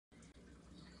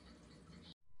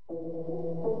I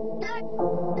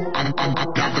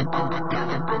got the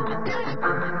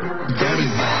dirty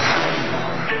vibe.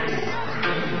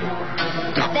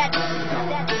 Got that.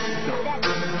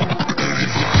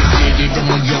 얘기도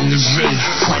영이지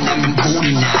화나면 불이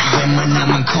나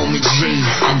웬만하면 코미지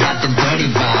I got the dirty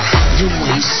vibe. You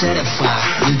ain't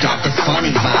certified. You got the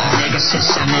funny vibe. 내가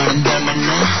세상을 흔들만나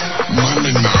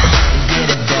맘이 나 Get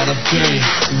it that okay.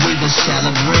 We gon'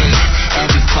 celebrate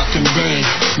every fucking day.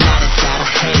 not a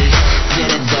hate. Get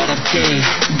it that okay.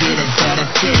 Get it that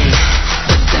okay.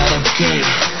 But that okay.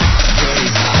 Dirty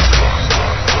vibe.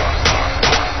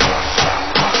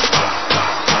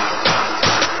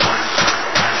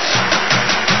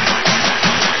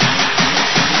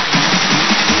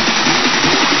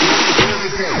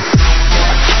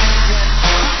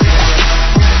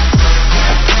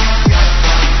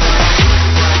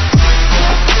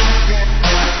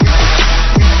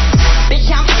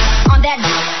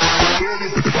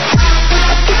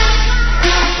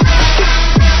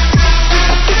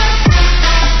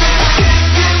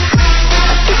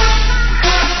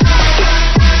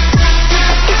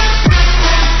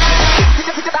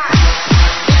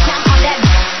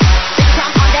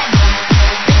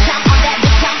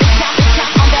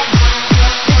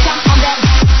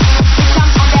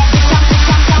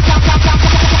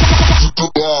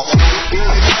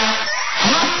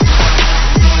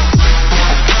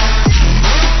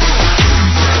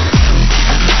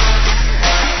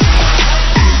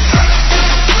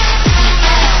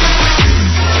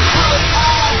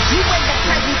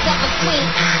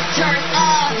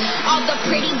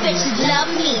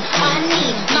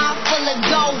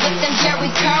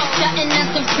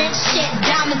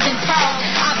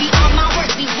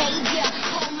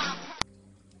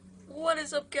 What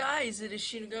is up, guys? It is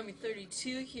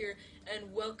Shinigami32 here,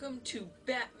 and welcome to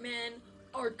Batman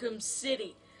Arkham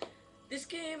City. This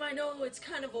game, I know it's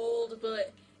kind of old,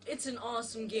 but it's an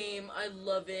awesome game. I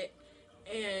love it,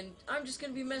 and I'm just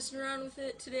gonna be messing around with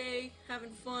it today,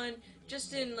 having fun,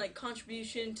 just in like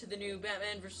contribution to the new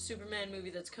Batman vs Superman movie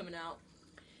that's coming out.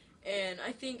 And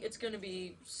I think it's gonna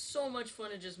be so much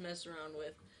fun to just mess around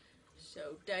with.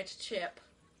 So, that's Chip.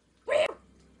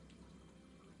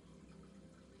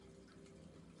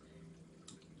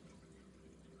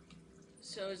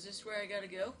 So is this where I gotta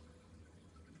go?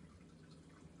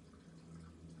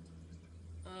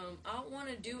 I don't want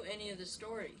to do any of the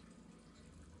story.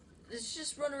 Let's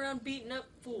just run around beating up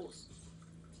fools.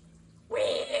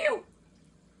 Whew!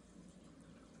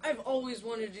 I've always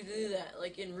wanted to do that,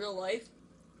 like in real life.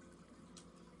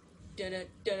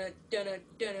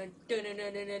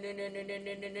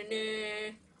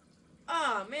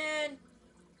 Ah, man.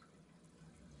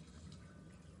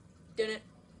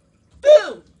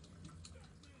 Boom!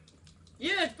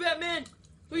 Yeah, it's Batman!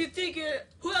 Who you think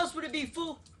who else would it be,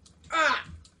 fool? Ah!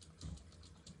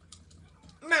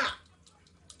 Nah!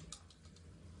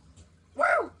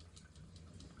 Woo!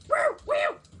 Woo!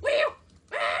 Woo! Woo!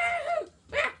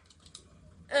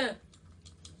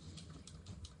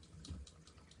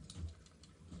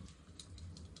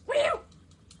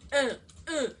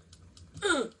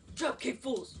 Woo! Dropkick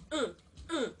fools!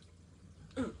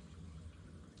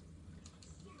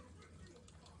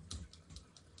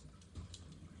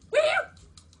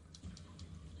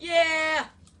 Yeah!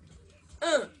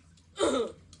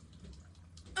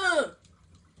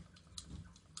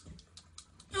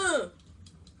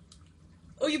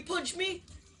 Oh, you punch me?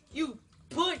 You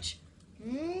punch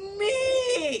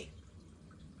me!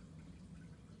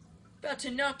 About to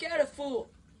knock out a fool.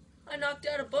 I knocked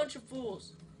out a bunch of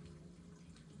fools.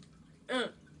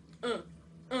 That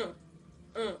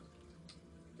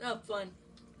was fun.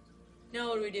 Now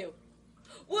what do we do?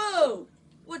 Whoa!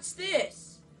 What's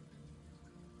this?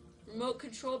 Remote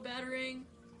control battering.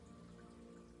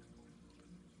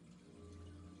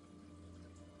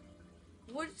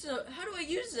 How do I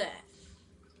use that?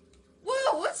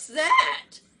 Whoa, what's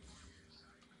that?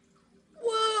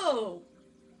 Whoa!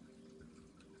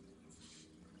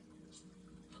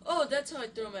 Oh, that's how I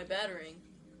throw my battering.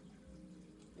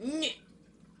 Nyeh.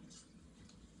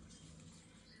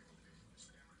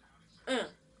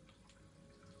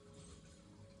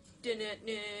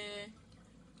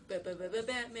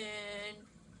 Batman.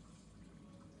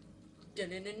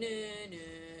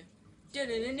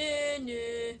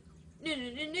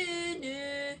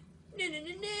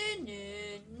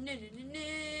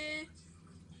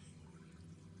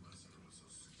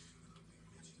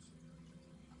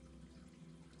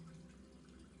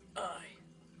 I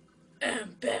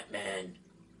am Batman.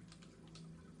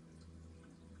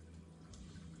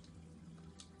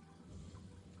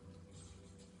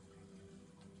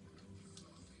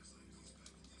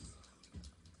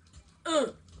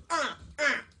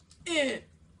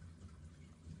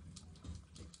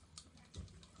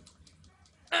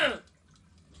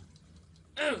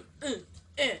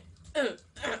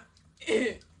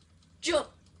 Jump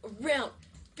around,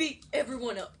 beat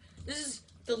everyone up. This is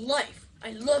the life.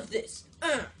 I love this.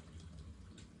 Ow!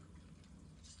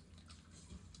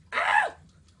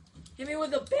 Hit me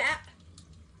with a bat.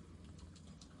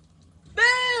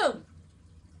 Boom!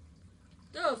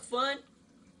 That was fun.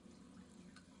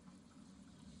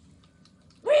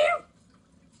 Woo!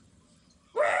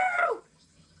 Woo!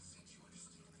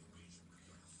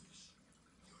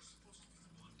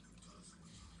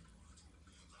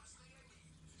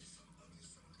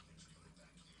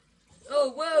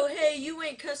 Oh, whoa, hey, you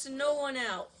ain't cussing no one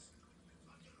out.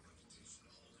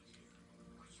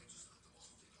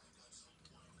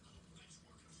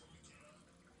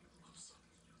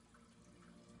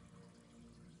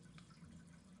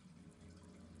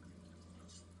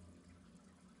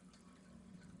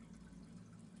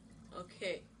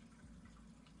 Okay.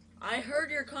 I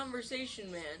heard your conversation,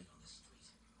 man.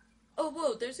 Oh,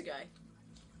 whoa, there's a guy.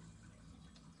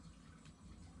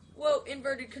 Whoa,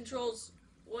 inverted controls.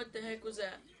 What the heck was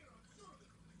that?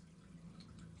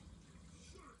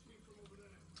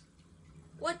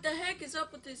 What the heck is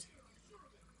up with this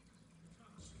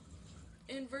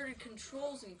inverted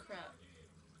controls and crap?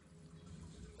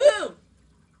 Boom!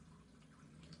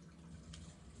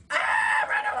 Ah,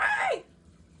 run away!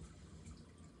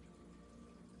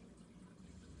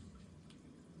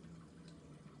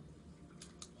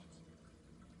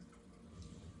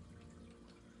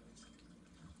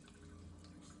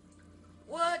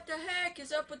 What the heck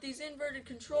is up with these inverted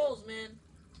controls, man?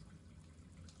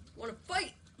 Wanna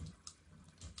fight?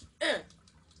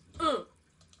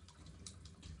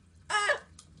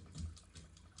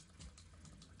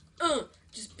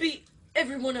 Just beat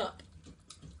everyone up.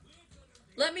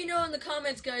 Let me know in the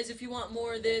comments, guys, if you want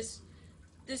more of this.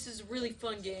 This is a really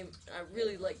fun game. I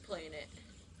really like playing it.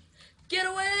 Get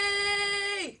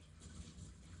away!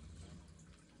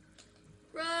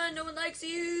 Run, no one likes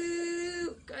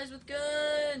you! Guys with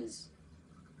guns!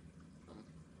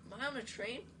 Am I on a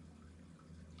train?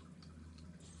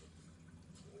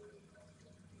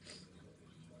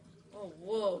 Oh,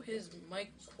 whoa, his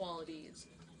mic quality is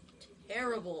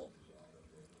terrible.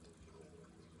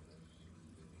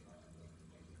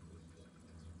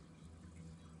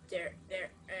 There.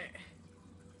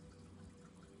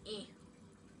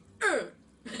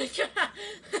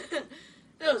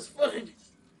 That was fun.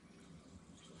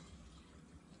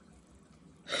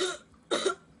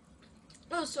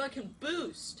 Oh, so I can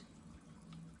boost.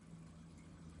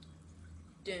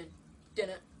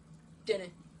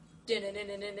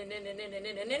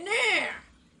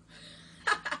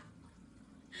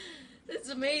 That's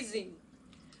amazing.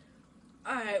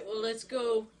 Alright, well, let's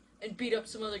go and beat up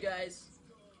some other guys.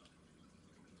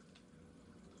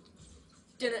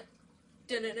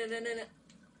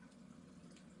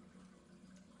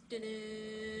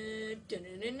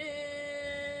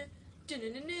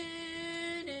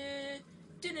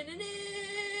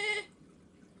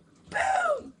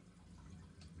 Boom!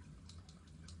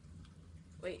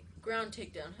 Wait, ground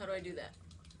takedown. How do I do that?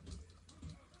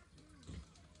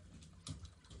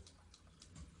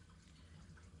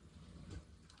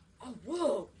 Oh,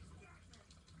 whoa!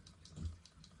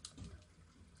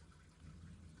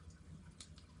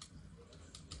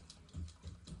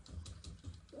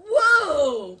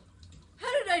 Whoa!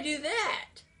 How did I do that?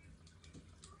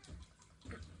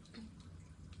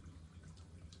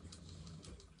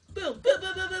 Boom, boom,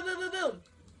 boom, boom, boom, boom, boom, boom.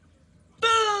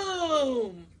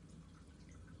 Boom!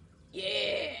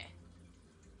 Yeah!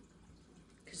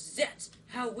 'Cause that's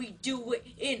how we do it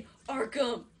in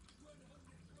Arkham.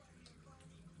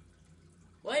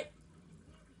 What?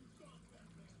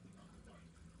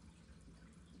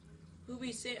 Who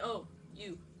be saying? Oh,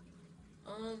 you.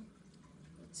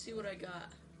 Let's see what I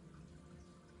got.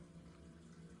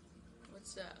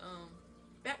 What's that?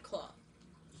 Batclaw.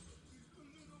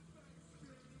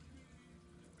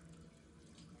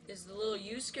 Is the little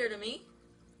you scared of me?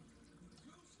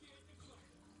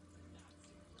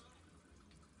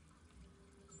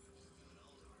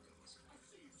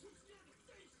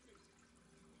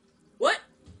 What?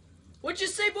 What'd you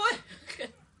say, boy?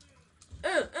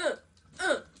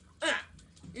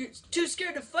 You're too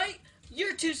scared to fight?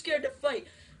 You're too scared to fight.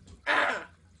 Ah!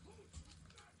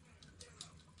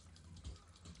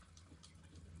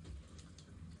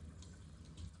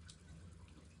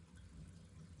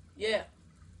 Yeah.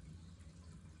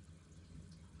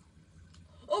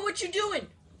 Oh, what you doing?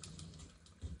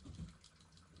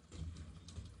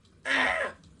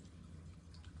 Ah!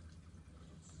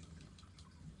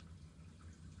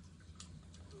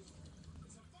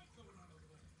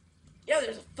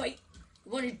 there's a fight.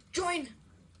 You want to join?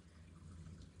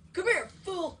 Come here,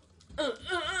 fool.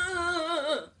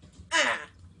 Ah.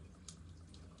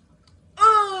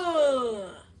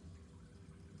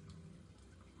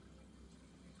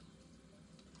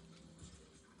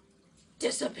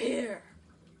 Disappear.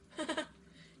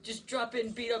 Just drop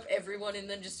in, beat up everyone, and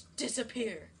then just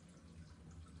disappear.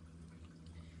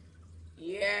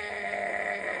 Yeah.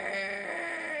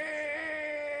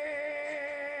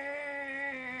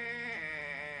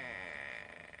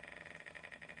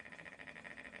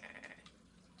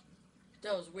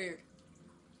 That was weird.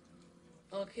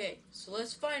 Okay, so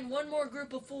let's find one more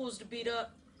group of fools to beat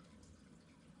up.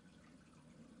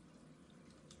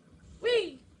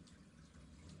 Whee!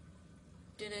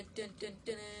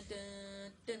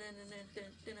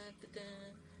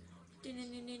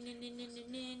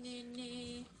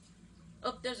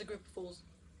 Oh, there's a group of fools.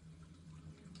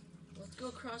 Let's go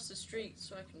across the street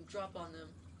so I can drop on them.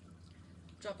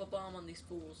 Drop a bomb on these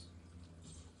fools.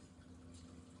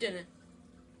 Dinner.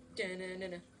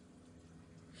 Dinner.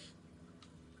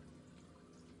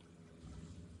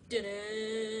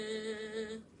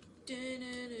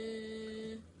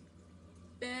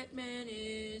 Batman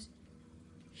is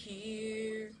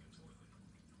here.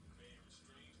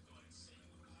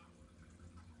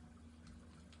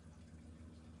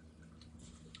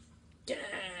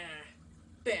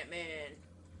 Batman.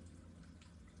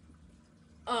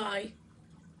 I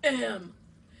am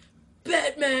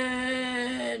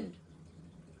Batman.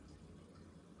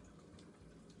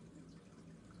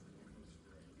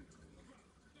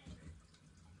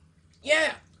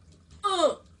 Yeah.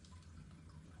 Boom!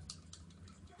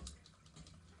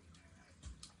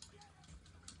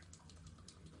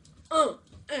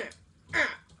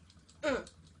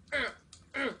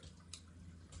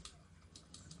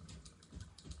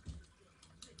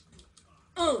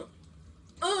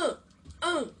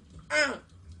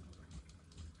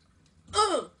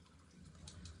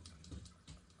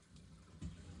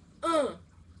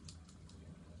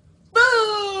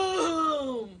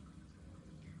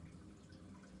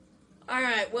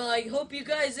 Alright, well, I hope you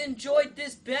guys enjoyed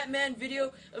this Batman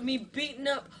video of me beating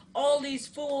up all these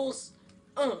fools.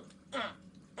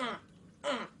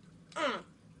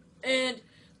 And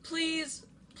please,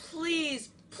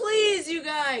 you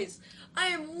guys, I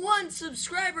am 1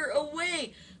 subscriber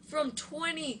away from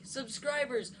 20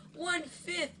 subscribers,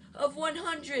 1/5 of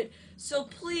 100. So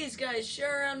please, guys,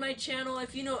 share around my channel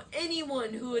if you know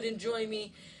anyone who would enjoy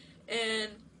me.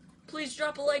 And please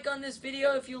drop a like on this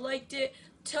video if you liked it.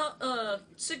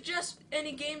 Suggest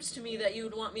any games to me that you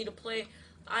would want me to play.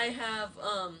 I have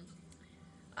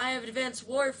Advanced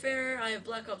Warfare, I have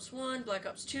Black Ops 1, Black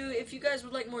Ops 2. If you guys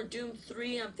would like more Doom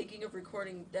 3, I'm thinking of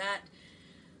recording that.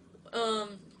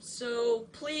 So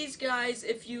please, guys,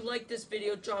 if you like this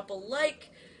video, drop a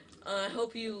like. I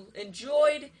hope you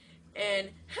enjoyed, and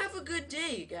have a good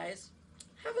day, you guys.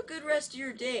 Have a good rest of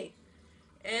your day.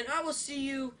 And I will see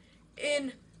you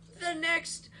in the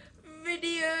next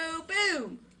video.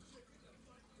 Boom!